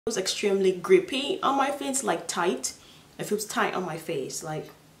was extremely grippy on my face, like tight. It feels tight on my face,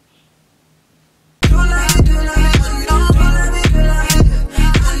 like.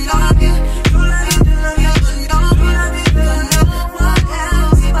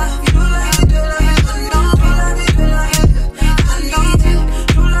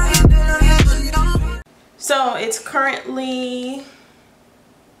 So it's currently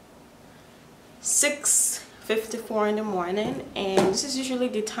 6:54 in the morning, and this is usually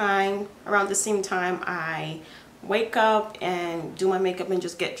the time, around the same time I wake up and do my makeup and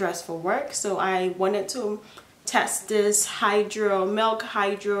just get dressed for work. So I wanted to test this Milk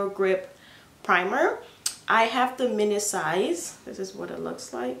Hydro Grip Primer. I have the mini size. This is what it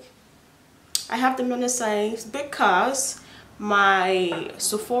looks like. I have the mini size because the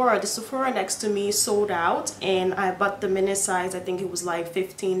Sephora next to me sold out, and I bought the mini size. I think it was like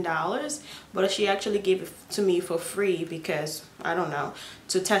 $15, but she actually gave it to me for free because, I don't know,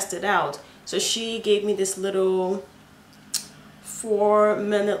 to test it out. So she gave me this little 4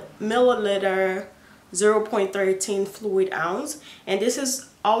 milliliter 0.13 fluid ounce, and this is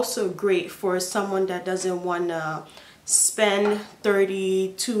also great for someone that doesn't want to spend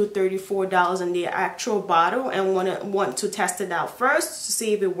 $34 on the actual bottle and want to test it out first to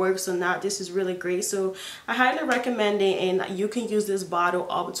see if it works or not. This is really great, so I highly recommend it, and you can use this bottle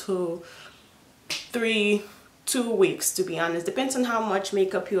up to 2 weeks, to be honest. Depends on how much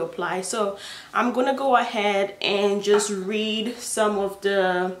makeup you apply. So I'm gonna go ahead and just read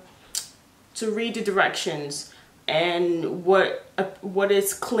the directions and what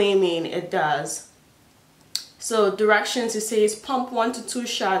it's claiming it does. So directions, it says pump 1 to 2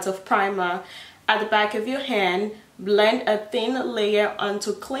 shots of primer at the back of your hand. Blend a thin layer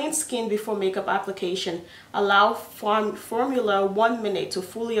onto clean skin before makeup application. Allow formula 1 minute to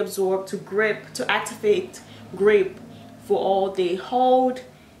fully absorb to activate grip for all day. Hold,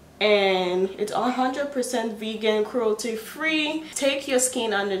 and it's 100% vegan, cruelty free. Take your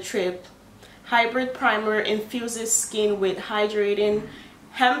skin on a trip. Hybrid primer infuses skin with hydrating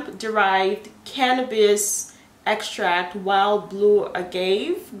hemp derived cannabis extract, wild blue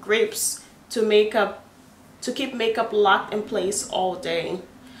agave grapes to keep makeup locked in place all day.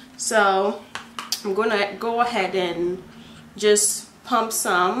 So I'm gonna go ahead and just pump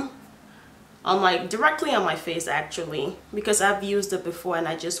some on directly on my face, actually, because I've used it before and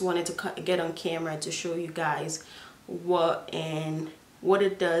I just wanted to get on camera to show you guys what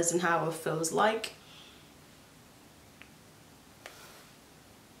it does and how it feels like.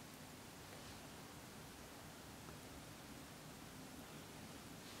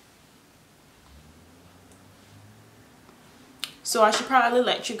 So I should probably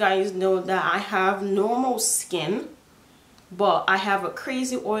let you guys know that I have normal skin, but I have a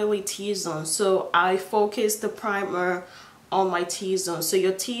crazy oily T-zone. So I focus the primer on my T-zone. So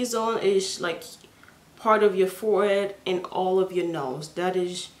your T-zone is like part of your forehead and all of your nose. That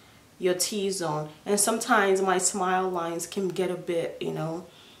is your T-zone. And sometimes my smile lines can get a bit, you know,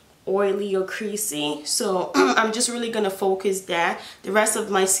 oily or creasy, so I'm just really gonna focus that. The rest of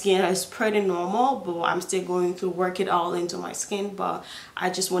my skin is pretty normal, but I'm still going to work it all into my skin, but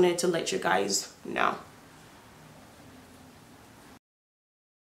I just wanted to let you guys know.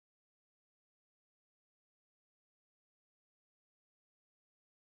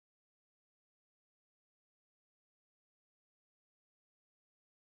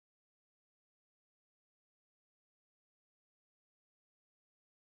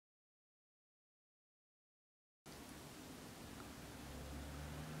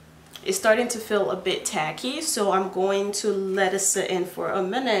 It's starting to feel a bit tacky, so I'm going to let it sit in for a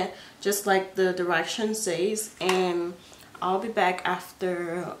minute, just like the direction says, and I'll be back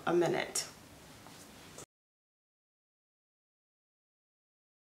after a minute.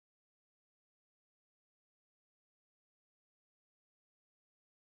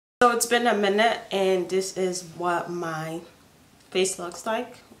 So it's been a minute, and this is what my face looks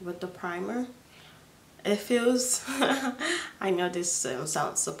like with the primer. It feels I know this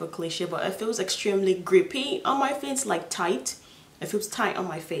sounds super cliche, but it feels extremely grippy on my face, like tight. It feels tight on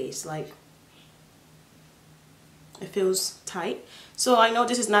my face, like it feels tight. So I know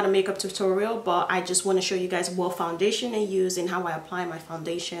this is not a makeup tutorial, but I just want to show you guys what foundation I use and how I apply my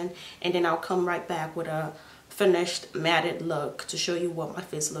foundation, and then I'll come right back with a finished matted look to show you what my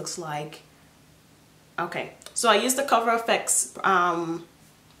face looks like. Okay, so I use the Cover FX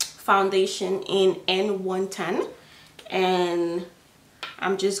foundation in N110, and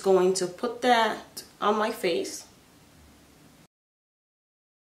I'm just going to put that on my face.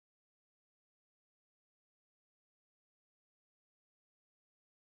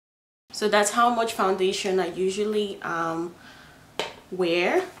 So that's how much foundation I usually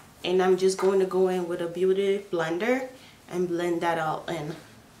wear. And I'm just going to go in with a beauty blender and blend that all in.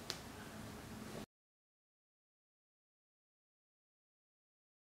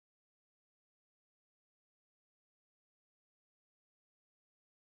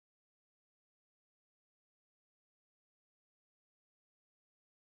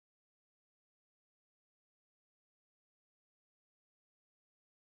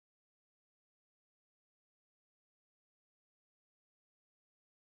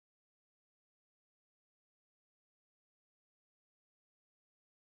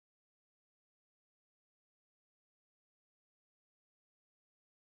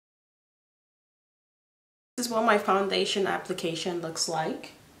 This is what my foundation application looks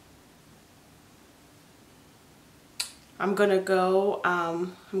like. I'm gonna go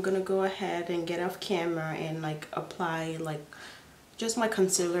ahead and get off camera and like apply like just my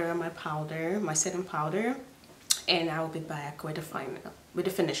concealer and my powder, my setting powder, and I will be back with the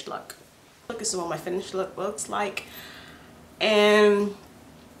finished look. This is what my finished look looks like, and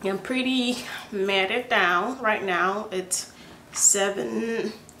I'm pretty matted down right now. It's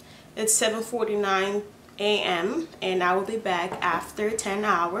 7:49 a.m. and I will be back after 10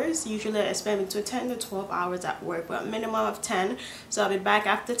 hours. Usually I spend between 10 to 12 hours at work, but a minimum of 10. So I'll be back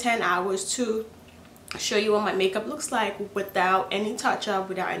after 10 hours to show you what my makeup looks like without any touch-up,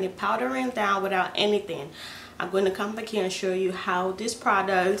 without any powdering down, without anything. I'm going to come back here and show you how this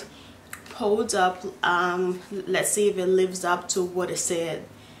product holds up. Let's see if it lives up to what it said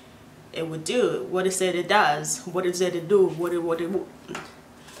it would do, what it said it does, what it said it do,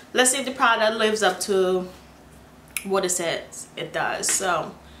 let's see if the product lives up to what it says it does.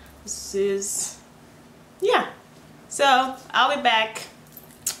 So this is, yeah, so I'll be back.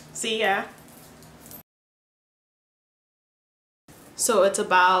 See ya. So it's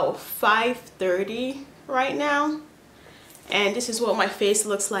about 5:30 right now, and this is what my face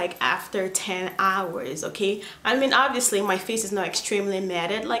looks like after 10 hours. Okay, I mean, obviously my face is not extremely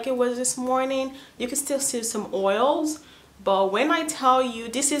matted like it was this morning. You can still see some oils, but when I tell you,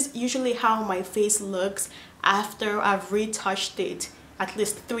 this is usually how my face looks after I've retouched it at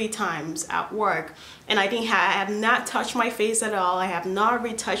least 3 times at work. And I have not touched my face at all. I have not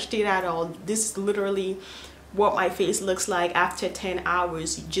retouched it at all. This is literally what my face looks like after 10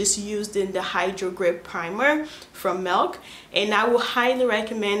 hours. Just used in the Hydro Grip Primer from Milk, and I will highly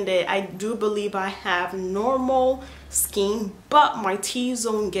recommend it. I do believe I have normal skin, but my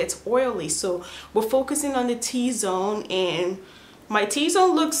T-zone gets oily, so we're focusing on the T-zone, and my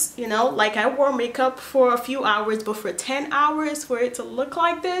T-zone looks, you know, like I wore makeup for a few hours, but for 10 hours for it to look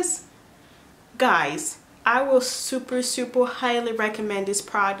like this, guys, I will super highly recommend this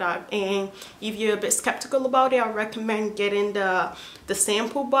product. And if you're a bit skeptical about it, I recommend getting the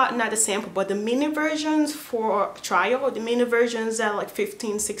sample, but not the sample, but the mini versions for trial. The mini versions are like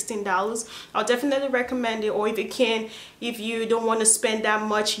 $15–16. I'll definitely recommend it. Or if you don't want to spend that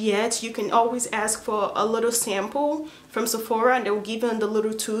much yet, you can always ask for a little sample from Sephora, and they'll give you the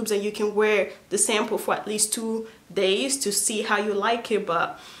little tubes, and you can wear the sample for at least 2 days to see how you like it.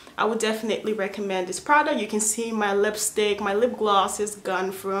 But I would definitely recommend this product. You can see my lipstick, my lip gloss is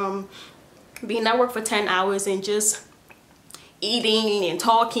gone from being at work for 10 hours and just eating and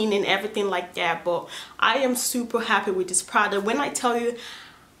talking and everything like that. But I am super happy with this product. When I tell you,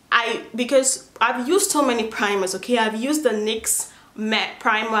 because I've used so many primers, okay? I've used the NYX matte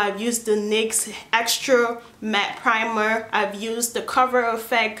primer, I've used the NYX extra matte primer, I've used the Cover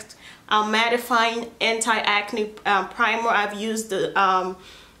Effect mattifying anti-acne primer, I've used the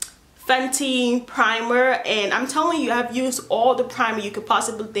Fenty primer, and I'm telling you, I've used all the primer you could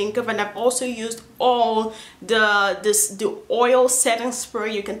possibly think of, and I've also used all the oil setting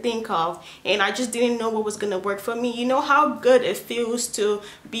spray you can think of, and I just didn't know what was gonna work for me. You know how good it feels to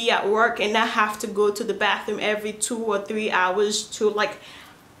be at work and not have to go to the bathroom every 2 or 3 hours to like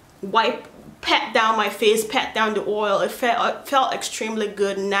pat down my face, pat down the oil. It felt extremely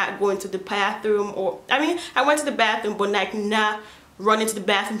good not going to the bathroom, or I mean, I went to the bathroom, but like not run into the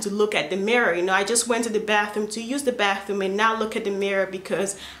bathroom to look at the mirror. You know, I just went to the bathroom to use the bathroom and not look at the mirror,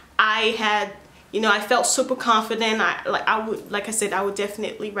 because I had, you know, I felt super confident. Like I said, I would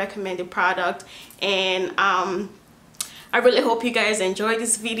definitely recommend the product. And I really hope you guys enjoyed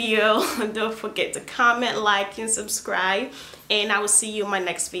this video. Don't forget to comment, like, and subscribe, and I will see you in my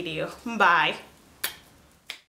next video. Bye.